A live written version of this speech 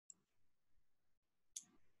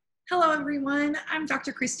Hello, everyone. I'm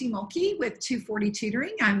Dr. Christy Mulkey with 240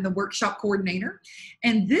 Tutoring. I'm the workshop coordinator,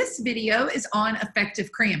 and this video is on effective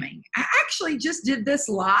cramming. I actually just did this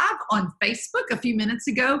live on Facebook a few minutes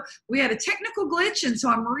ago. We had a technical glitch, and so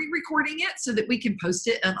I'm re-recording it so that we can post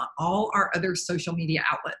it on all our other social media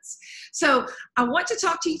outlets. So I want to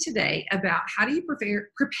talk to you today about how do you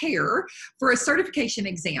prepare for a certification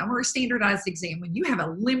exam or a standardized exam when you have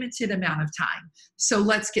a limited amount of time. So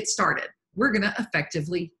let's get started. We're going to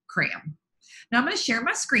effectively cram. Now I'm going to share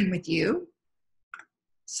my screen with you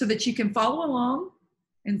so that you can follow along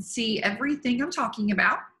and see everything I'm talking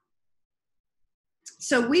about.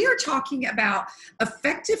 So we are talking about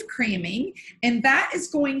effective cramming, and that is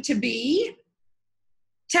going to be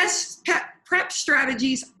test prep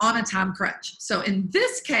strategies on a time crunch. So in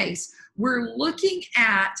this case, we're looking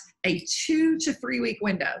at a 2 to 3 week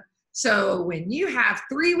window. So when you have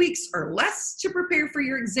 3 weeks or less to prepare for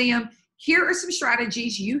your exam, here are some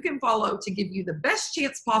strategies you can follow to give you the best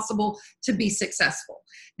chance possible to be successful.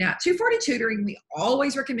 Now, at 240 Tutoring, we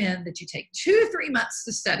always recommend that you take 2 to 3 months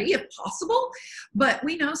to study if possible, but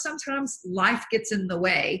we know sometimes life gets in the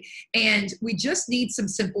way and we just need some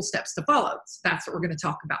simple steps to follow. So that's what we're going to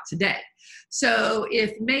talk about today. So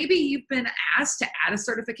if maybe you've been asked to add a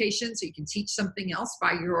certification so you can teach something else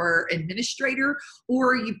by your administrator,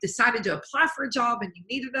 or you've decided to apply for a job and you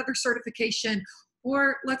need another certification,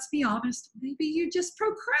 or let's be honest, maybe you just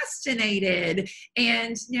procrastinated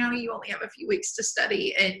and now you only have a few weeks to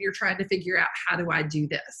study and you're trying to figure out, how do I do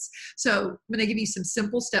this? So I'm going to give you some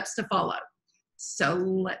simple steps to follow. So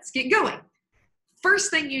let's get going.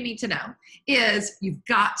 First thing you need to know is you've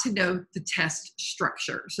got to know the test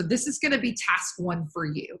structure. So this is going to be task 1 for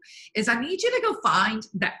you, is I need you to go find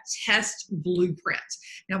that test blueprint.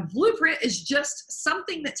 Now, blueprint is just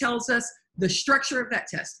something that tells us the structure of that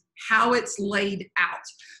test, how it's laid out.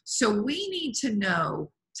 So we need to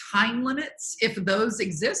know time limits, if those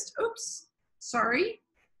exist.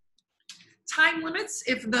 Time limits,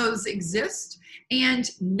 if those exist, and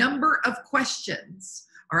number of questions.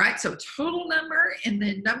 All right, so total number and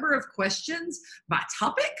then number of questions by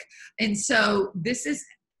topic. And so this is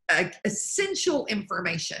essential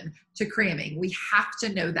information to cramming. We have to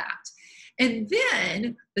know that. And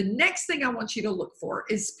then the next thing I want you to look for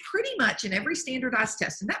is pretty much in every standardized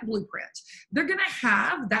test in that blueprint, they're going to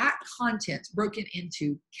have that content broken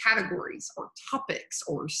into categories or topics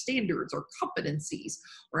or standards or competencies,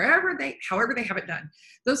 however they have it done.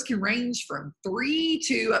 Those can range from 3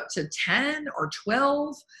 to up to 10 or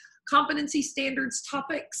 12 competency standards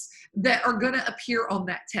topics that are going to appear on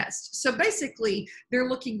that test. So basically, they're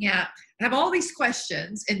looking at, have all these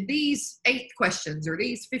questions, and these 8 questions or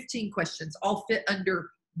these 15 questions all fit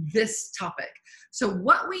under this topic. So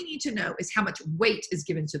what we need to know is how much weight is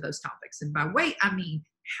given to those topics. And by weight, I mean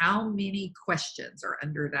how many questions are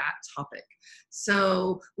under that topic.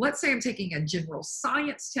 So let's say I'm taking a general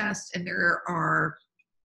science test and there are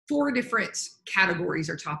 4 different categories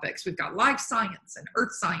or topics. We've got life science and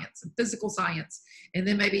earth science and physical science, and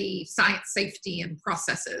then maybe science, safety, and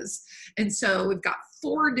processes. And so we've got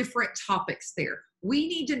 4 different topics there. We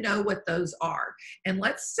need to know what those are. And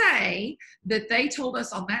let's say that they told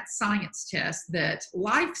us on that science test that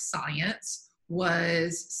life science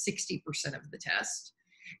was 60% of the test,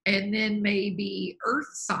 and then maybe earth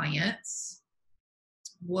science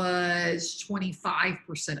was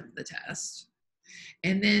 25% of the test.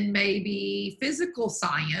 And then maybe physical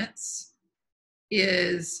science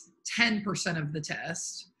is 10% of the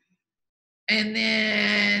test. And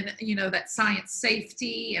then, that science,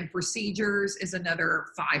 safety, and procedures is another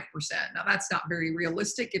 5%. Now, that's not very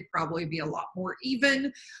realistic. It'd probably be a lot more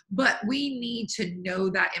even, but we need to know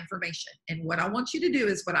that information. And what I want you to do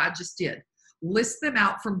is what I just did. List them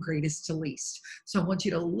out from greatest to least. So I want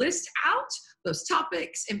you to list out those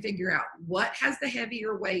topics and figure out what has the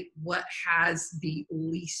heavier weight, what has the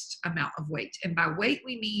least amount of weight. And by weight,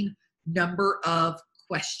 we mean number of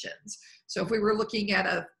questions. So if we were looking at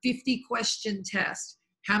a 50 question test,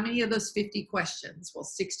 how many of those 50 questions? Well,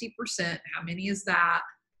 60%, how many is that?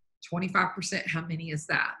 25%, how many is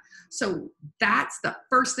that? So that's the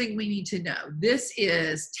first thing we need to know. This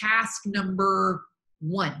is task number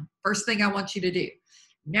 1. First thing I want you to do.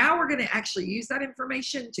 Now we're going to actually use that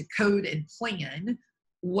information to code and plan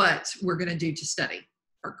what we're going to do to study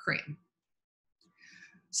or cram.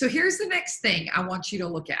 So here's the next thing I want you to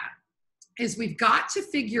look at, is we've got to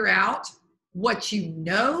figure out what you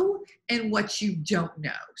know and what you don't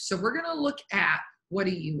know. So we're going to look at, what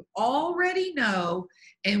do you already know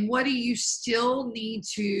and what do you still need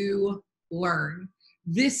to learn?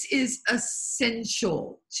 This is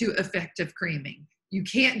essential to effective cramming. You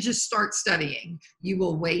can't just start studying. You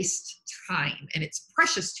will waste time, and it's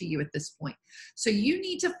precious to you at this point. So you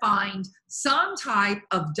need to find some type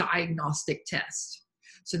of diagnostic test.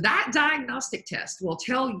 So that diagnostic test will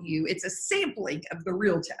tell you, it's a sampling of the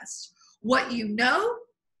real test. What you know,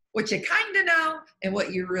 what you kind of know, and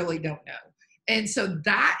what you really don't know. And so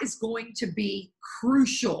that is going to be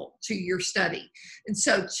crucial to your study. And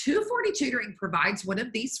so 240 Tutoring provides one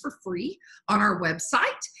of these for free on our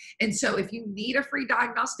website. And so if you need a free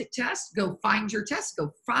diagnostic test, go find your test,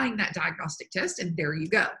 go find that diagnostic test, and there you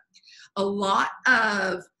go. A lot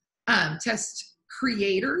of test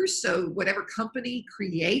creators, so whatever company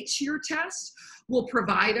creates your test, will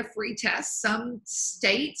provide a free test. Some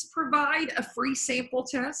states provide a free sample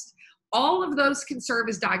test. All of those can serve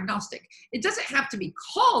as diagnostic. It doesn't have to be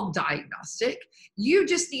called diagnostic. You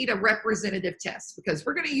just need a representative test, because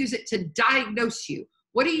we're going to use it to diagnose you.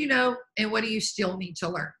 What do you know, and what do you still need to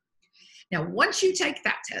learn? Now, once you take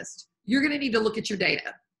that test, you're going to need to look at your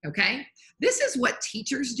data, okay? This is what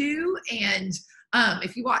teachers do, and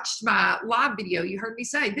if you watched my live video, you heard me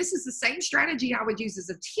say this is the same strategy I would use as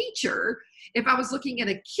a teacher if I was looking at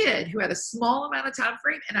a kid who had a small amount of time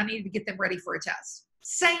frame and I needed to get them ready for a test.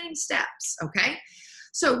 Same steps, okay?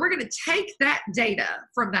 So we're going to take that data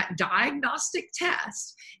from that diagnostic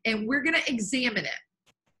test and we're going to examine it.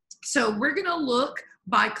 So we're going to look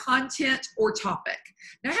by content or topic.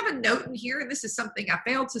 Now I have a note in here, and this is something I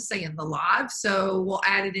failed to say in the live, so we'll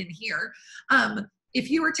add it in here. If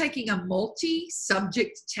you are taking a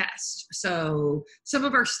multi-subject test, so some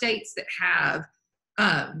of our states that have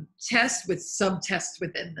tests with subtests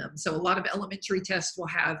within them. So a lot of elementary tests will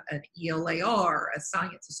have an ELAR, a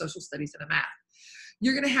science, a social studies, and a math.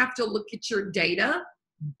 You're going to have to look at your data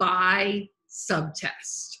by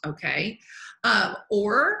subtest, okay?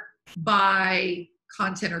 Or by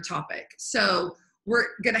content or topic. So we're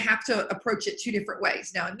going to have to approach it two different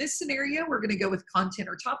ways. Now, in this scenario, we're going to go with content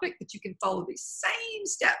or topic, but you can follow these same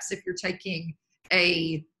steps if you're taking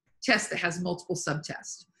a test that has multiple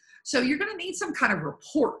subtests. So you're going to need some kind of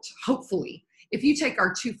report, hopefully. If you take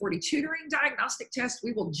our 240 Tutoring diagnostic test,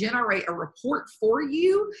 we will generate a report for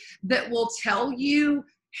you that will tell you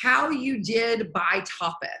how you did by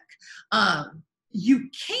topic. You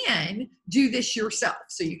can do this yourself.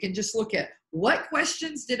 So you can just look at what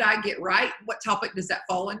questions did I get right? What topic does that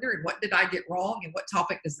fall under? And what did I get wrong? And what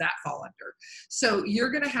topic does that fall under? So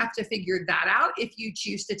you're going to have to figure that out if you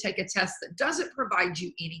choose to take a test that doesn't provide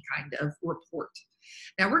you any kind of report.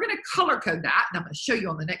 Now we're going to color code that, and I'm going to show you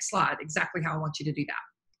on the next slide exactly how I want you to do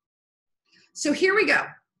that. So here we go.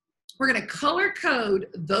 We're going to color code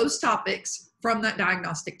those topics from that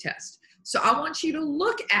diagnostic test. So I want you to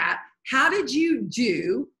look at how did you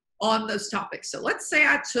do on those topics. So let's say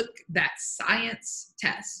I took that science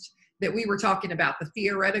test that we were talking about, the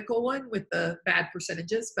theoretical one with the bad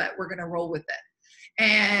percentages, but we're going to roll with it.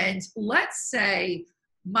 And let's say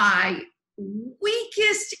my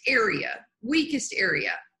weakest area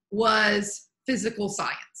was physical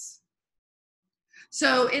science.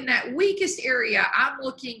 So in that weakest area, I'm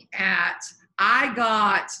looking at, I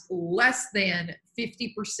got less than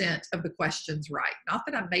 50% of the questions right. Not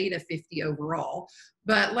that I made a 50 overall,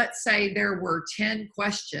 but let's say there were 10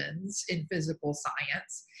 questions in physical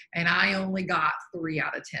science and I only got 3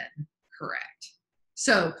 out of 10 correct.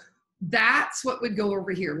 So that's what would go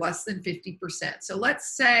over here, less than 50%. So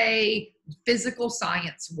let's say physical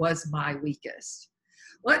science was my weakest.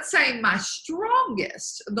 Let's say my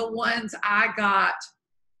strongest, the ones I got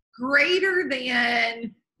greater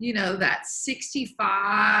than, you know, that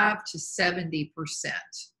 65 to 70%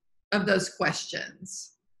 of those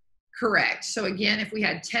questions correct. So again, if we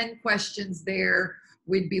had 10 questions there,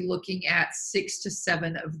 we'd be looking at 6 to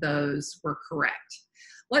 7 of those were correct.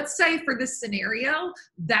 Let's say for this scenario,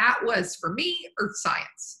 that was for me, earth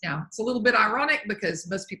science. Now, it's a little bit ironic because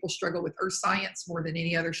most people struggle with earth science more than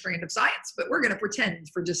any other strand of science, but we're going to pretend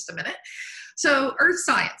for just a minute. So earth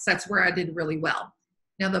science, that's where I did really well.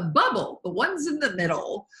 Now the bubble, the ones in the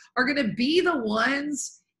middle, are going to be the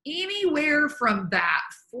ones anywhere from that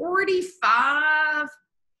 45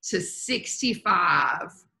 to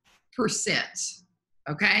 65%.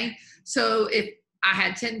 Okay? So if I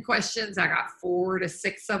had 10 questions, I got 4 to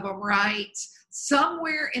 6 of them right,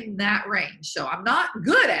 somewhere in that range. So I'm not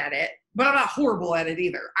good at it, but I'm not horrible at it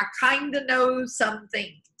either. I kind of know some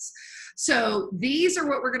things. So these are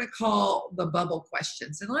what we're going to call the bubble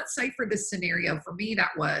questions. And let's say for this scenario, for me,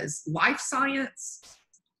 that was life science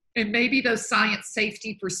and maybe those science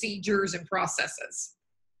safety procedures and processes.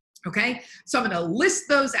 Okay, so I'm going to list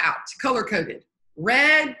those out, color-coded.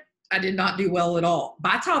 Red, I did not do well at all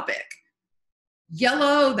by topic.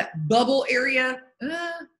 Yellow, that bubble area,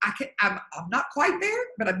 I'm not quite there,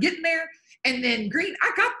 but I'm getting there. And then green,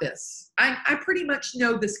 I got this. I pretty much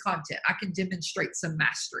know this content. I can demonstrate some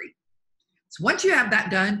mastery. So once you have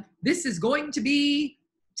that done, this is going to be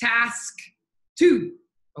task 2,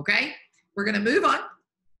 okay? We're going to move on.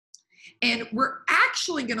 And we're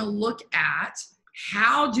actually going to look at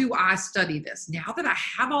how do I study this? Now that I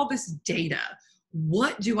have all this data,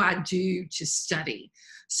 what do I do to study?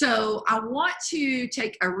 So I want to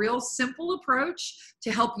take a real simple approach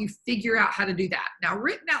to help you figure out how to do that. Now,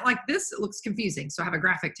 written out like this, it looks confusing. So I have a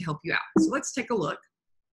graphic to help you out. So let's take a look.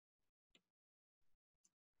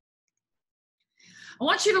 I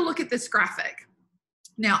want you to look at this graphic.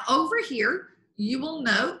 Now, over here, you will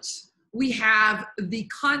note we have the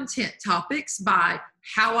content topics by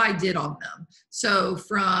how I did on them. So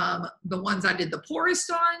from the ones I did the poorest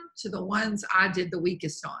on to the ones I did the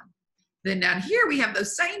weakest on. Then down here, we have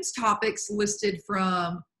those same topics listed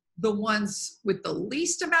from the ones with the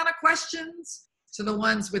least amount of questions to the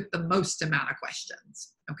ones with the most amount of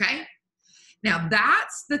questions, okay? Now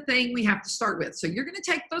that's the thing we have to start with. So you're gonna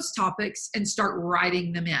take those topics and start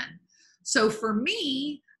writing them in. So for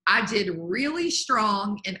me, I did really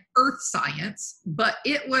strong in earth science, but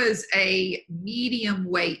it was a medium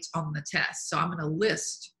weight on the test. So I'm gonna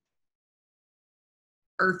list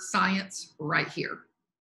earth science right here.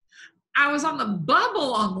 I was on the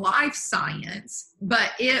bubble on life science,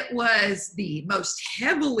 but it was the most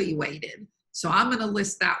heavily weighted. So I'm going to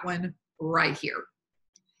list that one right here.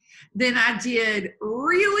 Then I did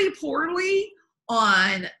really poorly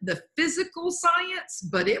on the physical science,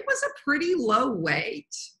 but it was a pretty low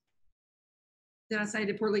weight. Did I say I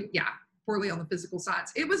did poorly? Yeah, poorly on the physical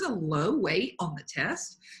science. It was a low weight on the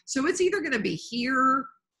test. So it's either going to be here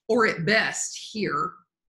or at best here.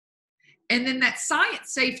 And then that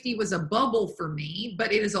science safety was a bubble for me,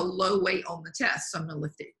 but it is a low weight on the test. So I'm going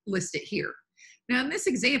to list it here. Now in this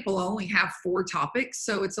example, I only have 4 topics,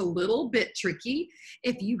 so it's a little bit tricky.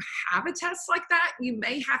 If you have a test like that, you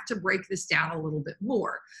may have to break this down a little bit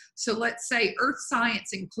more. So let's say earth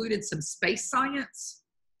science included some space science.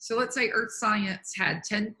 So let's say earth science had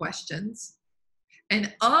 10 questions.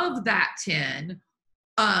 And of that 10,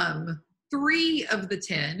 3 of the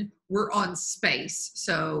 10 were on space.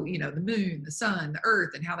 So, you know, the moon, the sun, the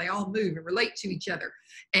earth, and how they all move and relate to each other.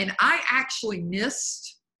 And I actually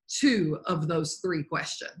missed 2 of those 3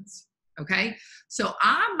 questions. Okay. So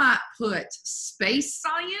I might put space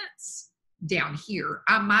science down here.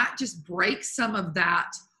 I might just break some of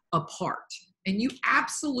that apart. And you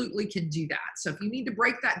absolutely can do that. So if you need to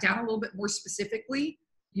break that down a little bit more specifically,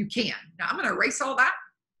 you can. Now I'm going to erase all that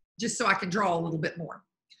just so I can draw a little bit more.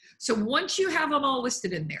 So once you have them all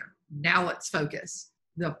listed in there, now let's focus.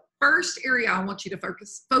 The first area I want you to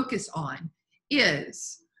focus on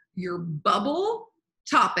is your bubble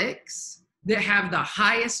topics that have the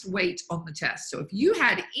highest weight on the test. So if you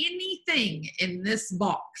had anything in this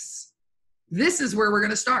box, this is where we're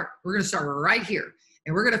going to start. We're going to start right here,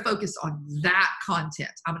 and we're going to focus on that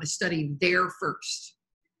content. I'm going to study there first.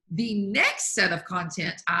 The next set of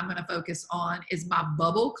content I'm going to focus on is my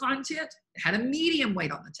bubble content. It had a medium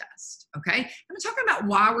weight on the test, okay? I'm going to talk about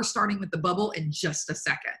why we're starting with the bubble in just a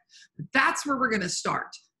second. But that's where we're going to start,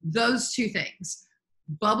 those 2 things.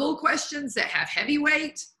 Bubble questions that have heavy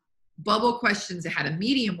weight, bubble questions that had a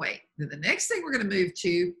medium weight. Then the next thing we're going to move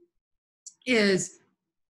to is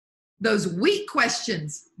those weak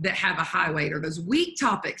questions that have a high weight, or those weak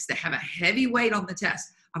topics that have a heavy weight on the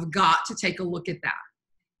test. I've got to take a look at that.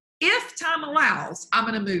 If time allows, I'm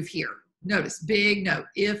going to move here. Notice, big note,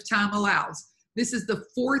 if time allows. This is the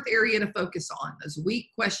 4th area to focus on, those weak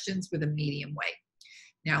questions with a medium weight.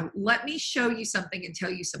 Now, let me show you something and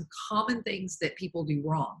tell you some common things that people do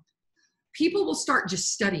wrong. People will start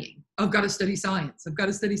just studying. I've got to study science. I've got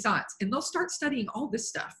to study science. And they'll start studying all this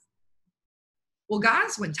stuff. Well,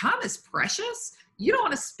 guys, when time is precious, you don't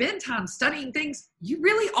want to spend time studying things you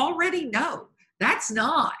really already know. That's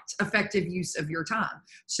not effective use of your time.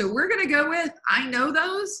 So we're going to go with, I know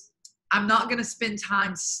those. I'm not going to spend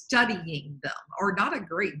time studying them, or not a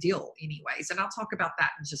great deal anyways. And I'll talk about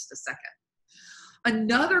that in just a second.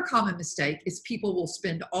 Another common mistake is people will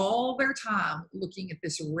spend all their time looking at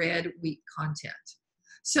this red weak content.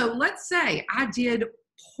 So let's say I did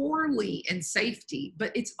poorly in safety,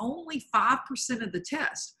 but it's only 5% of the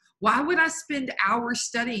test. Why would I spend hours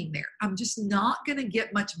studying there? I'm just not going to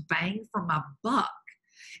get much bang for my buck.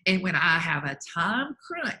 And when I have a time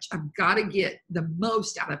crunch, I've got to get the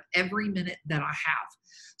most out of every minute that I have.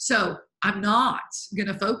 So I'm not going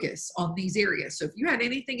to focus on these areas. So if you had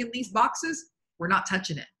anything in these boxes, we're not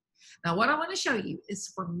touching it. Now, what I want to show you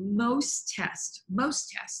is for most tests,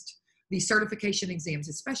 these certification exams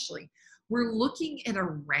especially, we're looking at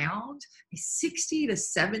around a 60 to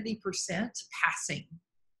 70% passing.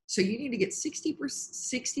 So you need to get 60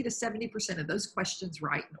 to 70% of those questions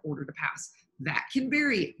right in order to pass. That can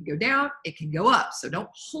vary. It can go down, it can go up. So don't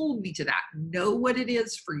hold me to that. Know what it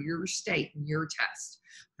is for your state and your test.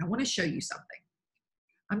 I want to show you something.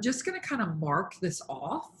 I'm just going to kind of mark this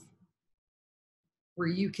off where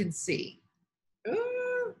you can see.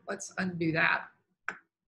 Let's undo that.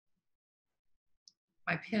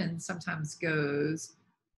 My pen sometimes goes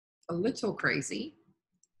a little crazy.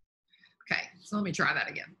 Okay, so let me try that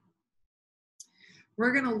again.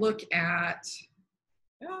 We're going to look at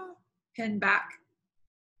pen back.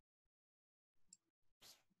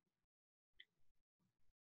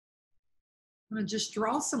 I'm going to just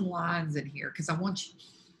draw some lines in here because I want you.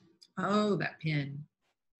 Oh, that pen.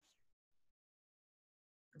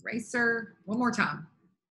 Eraser. One more time.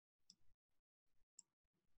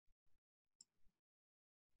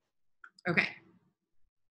 Okay.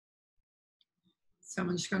 So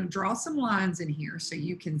I'm just going to draw some lines in here so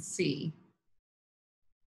you can see.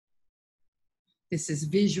 This is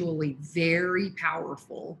visually very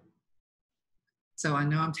powerful. So I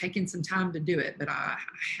know I'm taking some time to do it, but I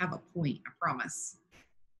have a point, I promise.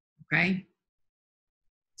 Okay.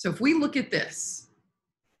 So if we look at this,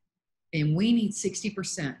 and we need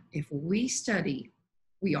 60%, if we study,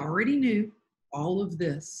 we already knew all of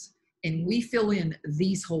this, and we fill in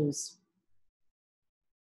these holes,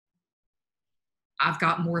 I've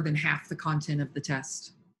got more than half the content of the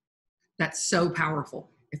test. That's so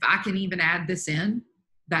powerful. If I can even add this in,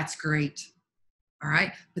 that's great. All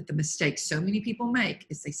right. But the mistake so many people make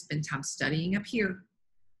is they spend time studying up here.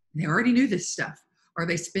 And they already knew this stuff. Or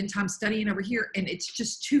they spend time studying over here and it's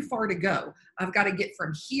just too far to go. I've got to get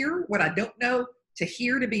from here, what I don't know, to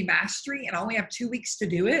here to be mastery, and I only have 2 weeks to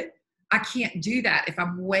do it. I can't do that if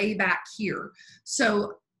I'm way back here.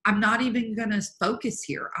 So I'm not even going to focus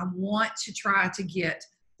here. I want to try to get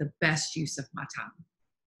the best use of my time.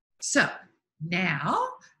 So now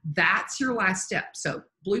that's your last step. So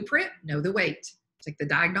blueprint, know the weight. Take the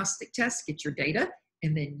diagnostic test, get your data,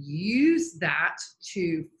 and then use that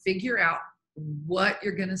to figure out what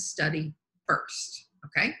you're going to study first.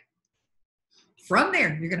 Okay. From there,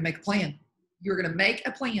 you're going to make a plan. You're going to make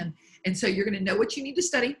a plan. And so you're going to know what you need to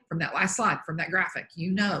study from that last slide, from that graphic.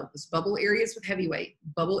 You know, those bubble areas with heavy weight,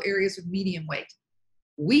 bubble areas with medium weight,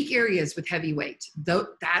 weak areas with heavy weight.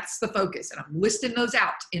 That's the focus. And I'm listing those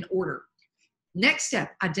out in order. Next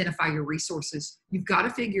step, identify your resources. You've got to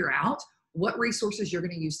figure out what resources you're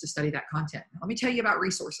going to use to study that content. Now, let me tell you about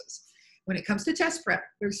resources. When it comes to test prep,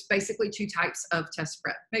 there's basically 2 types of test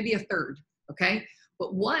prep, maybe a third, okay?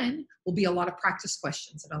 But one will be a lot of practice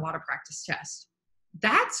questions and a lot of practice tests.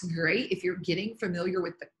 That's great if you're getting familiar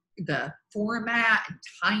with the format and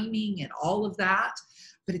timing and all of that,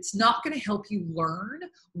 but it's not going to help you learn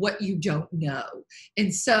what you don't know.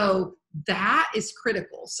 And so that is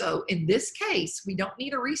critical. So in this case, we don't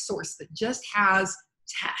need a resource that just has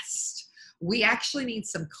tests. We actually need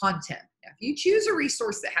some content. Now, if you choose a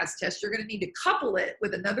resource that has tests, you're going to need to couple it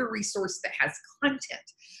with another resource that has content,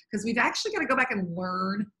 because we've actually got to go back and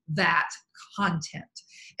learn that content.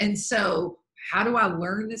 And so how do I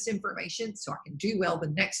learn this information so I can do well the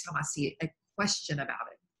next time I see a question about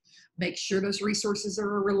it? Make sure those resources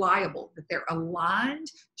are reliable, that they're aligned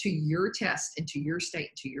to your test and to your state,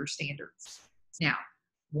 and to your standards. Now,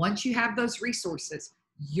 once you have those resources,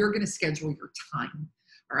 you're going to schedule your time.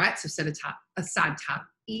 All right, so set aside time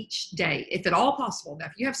each day, if at all possible. Now,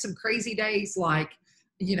 if you have some crazy days like,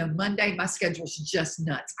 Monday, my schedule's just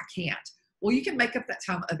nuts, I can't. Well, you can make up that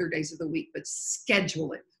time other days of the week, but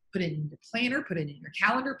schedule it. Put it in your planner, put it in your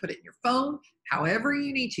calendar, put it in your phone, however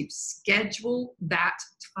you need to. Schedule that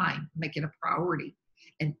time, make it a priority,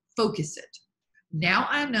 and focus it. Now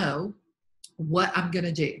I know what I'm going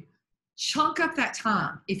to do. Chunk up that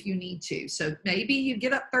time if you need to. So maybe you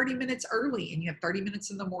get up 30 minutes early and you have 30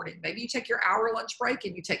 minutes in the morning. Maybe you take your hour lunch break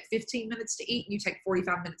and you take 15 minutes to eat and you take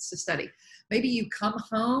 45 minutes to study. Maybe you come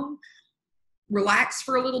home, relax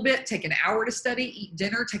for a little bit, take an hour to study, eat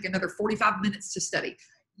dinner, take another 45 minutes to study.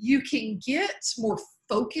 You can get more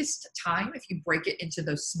focused time if you break it into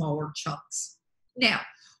those smaller chunks. Now,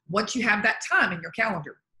 once you have that time in your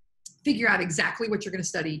calendar, figure out exactly what you're going to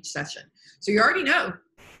study each session. So you already know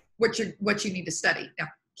what you need to study. Now,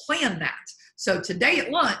 plan that. So today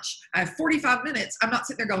at lunch, I have 45 minutes. I'm not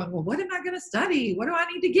sitting there going, well, what am I going to study? What do I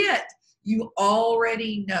need to get? You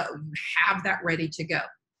already know. You have that ready to go.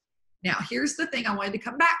 Now, here's the thing I wanted to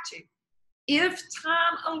come back to. If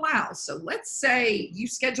time allows, so let's say you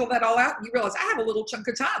schedule that all out and you realize I have a little chunk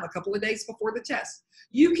of time, a couple of days before the test.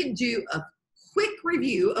 You can do a quick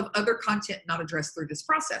review of other content not addressed through this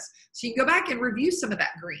process. So you can go back and review some of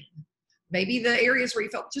that green. Maybe the areas where you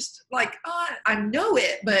felt just like, oh, I know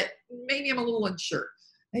it, but maybe I'm a little unsure.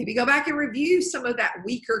 Maybe go back and review some of that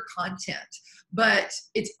weaker content, but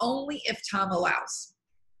it's only if time allows.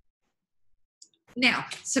 Now,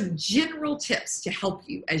 some general tips to help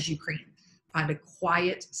you as you cram. Find a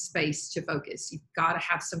quiet space to focus. You've got to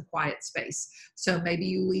have some quiet space. So maybe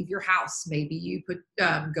you leave your house. Maybe you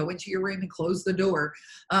go into your room and close the door.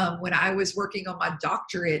 When I was working on my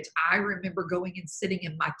doctorate, I remember going and sitting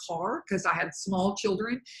in my car because I had small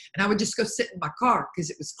children, and I would just go sit in my car because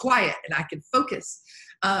it was quiet and I could focus.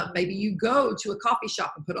 Maybe you go to a coffee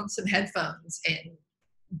shop and put on some headphones and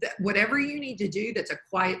whatever you need to do that's a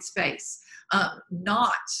quiet space,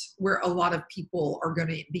 not where a lot of people are going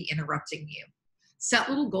to be interrupting you. Set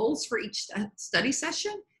little goals for each study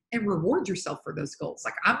session and reward yourself for those goals.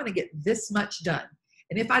 Like, I'm going to get this much done.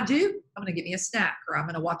 And if I do, I'm going to get me a snack, or I'm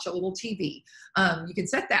going to watch a little TV. You can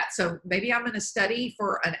set that. So maybe I'm going to study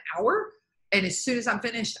for an hour, and as soon as I'm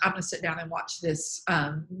finished, I'm going to sit down and watch this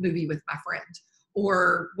movie with my friend,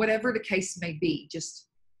 or whatever the case may be. Just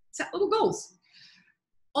set little goals.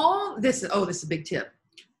 This is a big tip.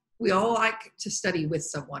 We all like to study with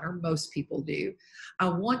someone, or most people do. I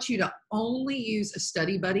want you to only use a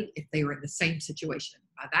study buddy if they are in the same situation.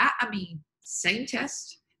 By that, I mean same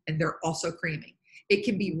test, and they're also cramming. It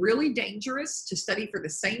can be really dangerous to study for the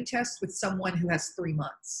same test with someone who has 3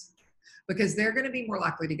 months, because they're going to be more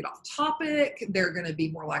likely to get off topic. They're going to be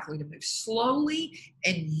more likely to move slowly,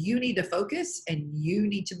 and you need to focus and you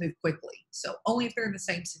need to move quickly. So only if they're in the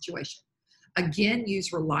same situation. Again,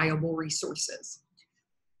 use reliable resources.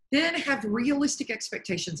 Then have realistic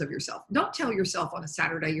expectations of yourself. Don't tell yourself on a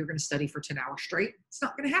Saturday you're going to study for 10 hours straight. It's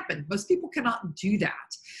not going to happen. Most people cannot do that.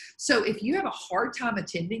 So if you have a hard time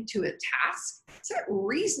attending to a task, set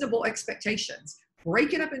reasonable expectations.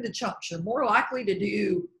 Break it up into chunks. You're more likely to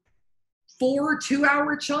do 4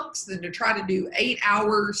 2-hour chunks than to try to do 8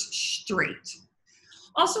 hours straight.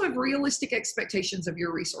 Also have realistic expectations of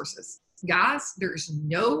your resources. Guys, there's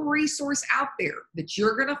no resource out there that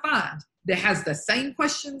you're going to find that has the same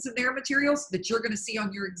questions in their materials that you're going to see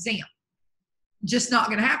on your exam. Just not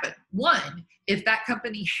going to happen. One, if that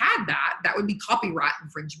company had that, that would be copyright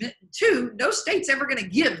infringement. Two, no state's ever going to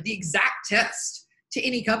give the exact test to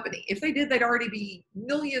any company. If they did, they'd already be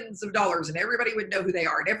millions of dollars and everybody would know who they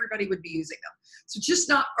are and everybody would be using them. So it's just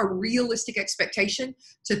not a realistic expectation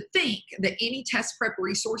to think that any test prep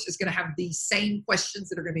resource is going to have the same questions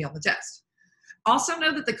that are going to be on the test. Also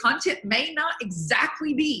know that the content may not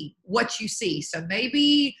exactly be what you see. So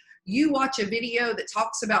maybe you watch a video that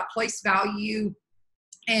talks about place value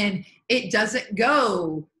and it doesn't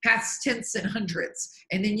go past tenths and hundreds.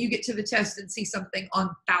 And then you get to the test and see something on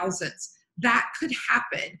thousands. That could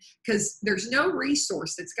happen because there's no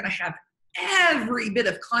resource that's going to have every bit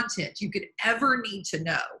of content you could ever need to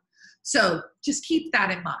know. So just keep that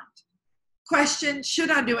in mind. Question, should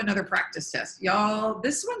I do another practice test? Y'all,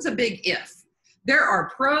 this one's a big if. There are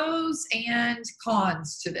pros and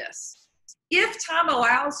cons to this. If time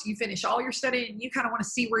allows, you finish all your study and you kind of want to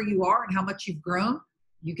see where you are and how much you've grown,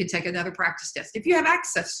 you can take another practice test if you have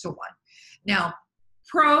access to one. Now,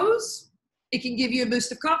 pros, it can give you a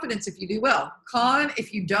boost of confidence if you do well. Con,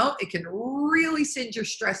 if you don't, it can really send your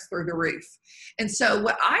stress through the roof. And so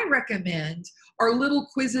what I recommend are little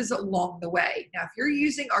quizzes along the way. Now, if you're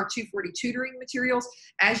using our 240 tutoring materials,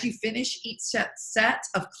 as you finish each set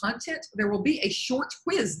of content, there will be a short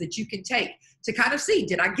quiz that you can take to kind of see,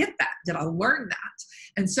 did I get that? Did I learn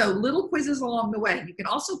that? And so little quizzes along the way. You can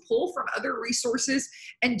also pull from other resources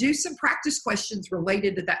and do some practice questions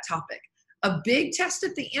related to that topic. A big test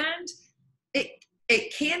at the end,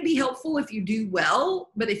 it can be helpful if you do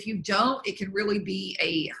well, but if you don't, it can really be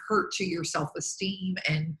a hurt to your self-esteem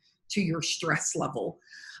and to your stress level.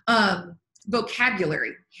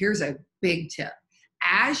 Vocabulary, here's a big tip.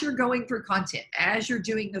 As you're going through content, as you're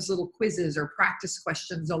doing those little quizzes or practice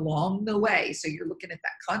questions along the way, so you're looking at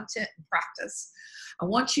that content and practice, I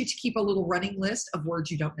want you to keep a little running list of words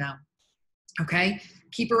you don't know. Okay?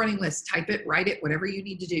 Keep a running list. Type it, write it, whatever you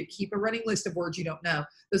need to do. Keep a running list of words you don't know.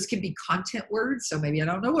 Those can be content words. So maybe I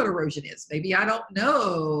don't know what erosion is. Maybe I don't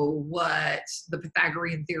know what the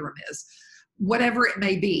Pythagorean theorem is. Whatever it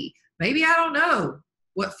may be. Maybe I don't know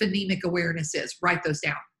what phonemic awareness is. Write those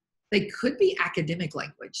down. They could be academic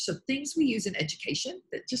language. So things we use in education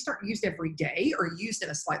that just aren't used every day or used in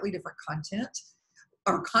a slightly different content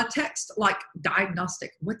or context, like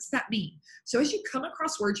diagnostic. What's that mean? So as you come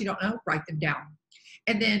across words you don't know, write them down.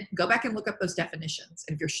 And then go back and look up those definitions.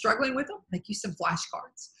 And if you're struggling with them, make you some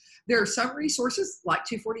flashcards. There are some resources like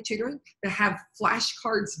 240 Tutoring that have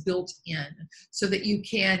flashcards built in so that you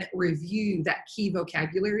can review that key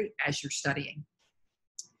vocabulary as you're studying.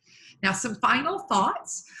 Now, some final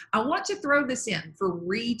thoughts. I want to throw this in for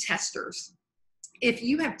retesters. If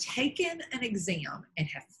you have taken an exam and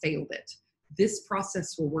have failed it, this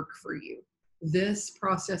process will work for you. This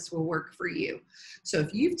process will work for you. So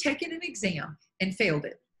if you've taken an exam and failed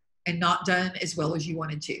it and not done as well as you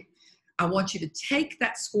wanted to, I want you to take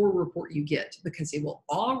that score report you get, because it will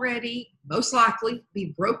already most likely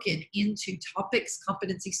be broken into topics,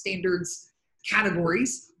 competency standards,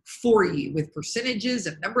 categories for you with percentages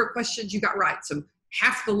and number of questions you got right. So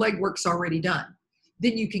half the legwork's already done.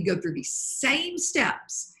 Then you can go through these same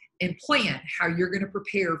steps and plan how you're going to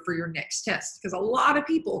prepare for your next test. Because a lot of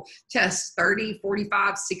people test 30,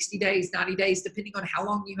 45, 60 days, 90 days, depending on how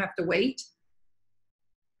long you have to wait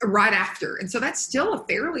right after. And so that's still a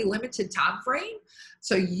fairly limited time frame.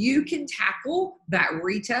 So you can tackle that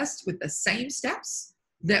retest with the same steps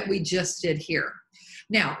that we just did here.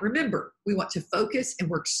 Now, remember, we want to focus and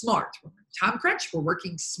work smart. When we're in time crunch, we're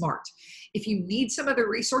working smart. If you need some other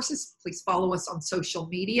resources, please follow us on social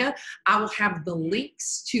media. I will have the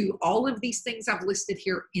links to all of these things I've listed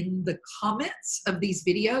here in the comments of these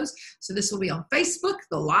videos. So this will be on Facebook.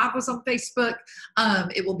 The live was on Facebook.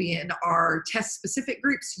 It will be in our test-specific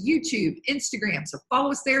groups, YouTube, Instagram. So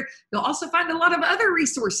follow us there. You'll also find a lot of other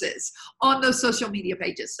resources on those social media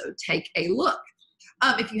pages. So take a look.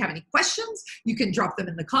 If you have any questions, you can drop them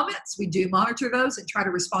in the comments. We do monitor those and try to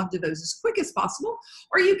respond to those as quick as possible.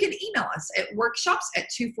 Or you can email us at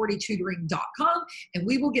workshops@240tutoring.com, and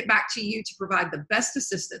we will get back to you to provide the best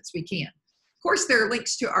assistance we can. Of course, there are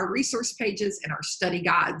links to our resource pages and our study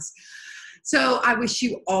guides. So I wish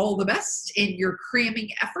you all the best in your cramming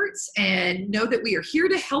efforts, and know that we are here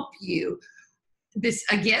to help you. This,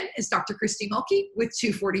 again, is Dr. Christy Mulkey with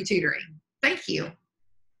 240 Tutoring. Thank you.